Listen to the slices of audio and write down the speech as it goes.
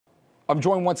I'm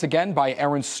joined once again by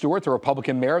Erin Stewart, the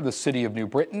Republican mayor of the city of New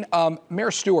Britain. Mayor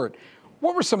Stewart,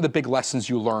 what were some of the big lessons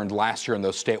you learned last year in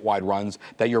those statewide runs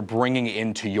that you're bringing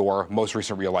into your most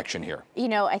recent reelection here? You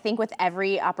know, I think with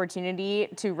every opportunity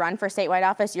to run for statewide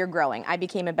office, you're growing. I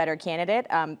became a better candidate.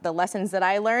 The lessons that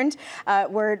I learned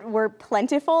were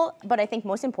plentiful, but I think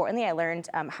most importantly, I learned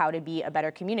how to be a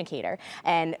better communicator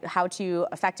and how to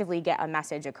effectively get a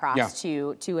message across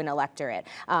to an electorate.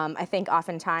 I think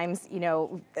oftentimes, you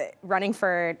know, running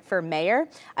for mayor,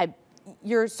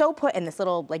 you're so put in this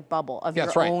little bubble of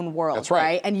your own world,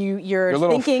 right? And you're your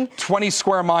thinking 20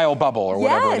 square mile bubble or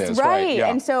whatever it is, right? Yeah.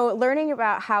 And so learning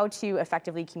about how to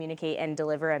effectively communicate and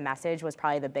deliver a message was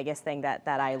probably the biggest thing that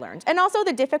I learned. And also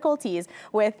the difficulties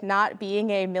with not being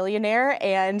a millionaire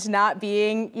and not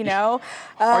being, you know.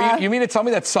 You mean to tell me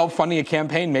that self-funding a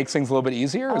campaign makes things a little bit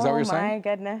easier? Is that what you're saying? Oh my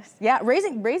goodness. Yeah,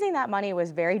 raising that money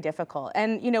was very difficult.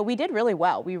 And, you know, we did really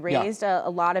well. We raised a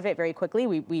lot of it very quickly.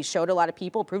 We showed a lot of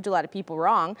people, proved a lot of people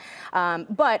wrong,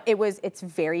 but it's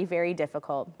very, very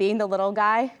difficult being the little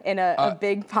guy in a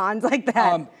big pond like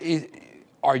that.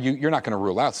 You're not going to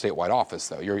rule out statewide office,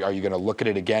 though? Are you going to look at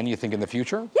it again, you think, in the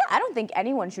future? Yeah, I don't think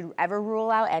anyone should ever rule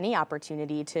out any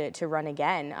opportunity to run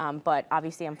again. But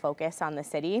obviously, I'm focused on the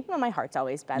city. Well, my heart's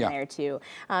always been there, too.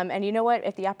 And you know what?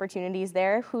 If the opportunity's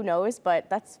there, who knows? But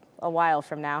that's a while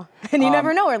from now. And you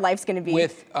never know where life's going to be.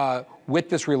 With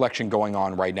this reelection going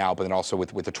on right now, but then also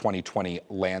with the 2020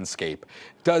 landscape,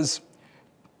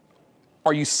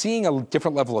 are you seeing a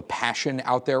different level of passion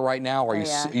out there right now? Or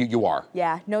you are?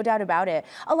 Yeah, no doubt about it.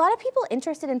 A lot of people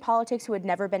interested in politics who had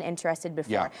never been interested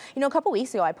before. Yeah. You know, a couple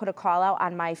weeks ago, I put a call out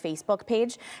on my Facebook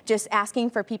page just asking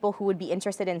for people who would be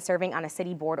interested in serving on a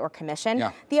city board or commission.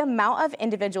 Yeah. The amount of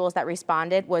individuals that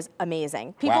responded was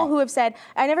amazing. People who have said,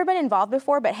 I've never been involved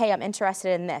before, but hey, I'm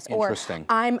interested in this. Or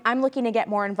I'm looking to get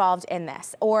more involved in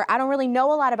this. Or I don't really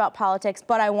know a lot about politics,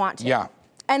 but I want to. Yeah.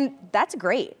 And that's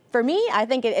great. For me, I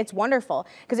think it's wonderful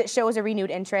because it shows a renewed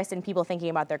interest in people thinking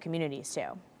about their communities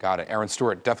too. Got it. Erin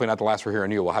Stewart, definitely not the last we're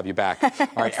hearing you. We'll have you back. All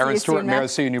right, Erin Stewart, Mayor of the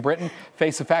City of New Britain.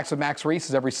 Face the Facts with Max Reese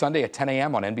is every Sunday at 10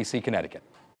 a.m. on NBC Connecticut.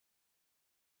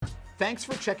 Thanks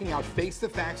for checking out Face the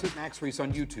Facts with Max Reese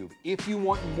on YouTube. If you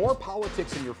want more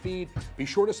politics in your feed, be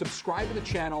sure to subscribe to the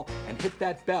channel and hit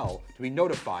that bell to be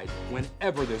notified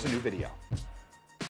whenever there's a new video.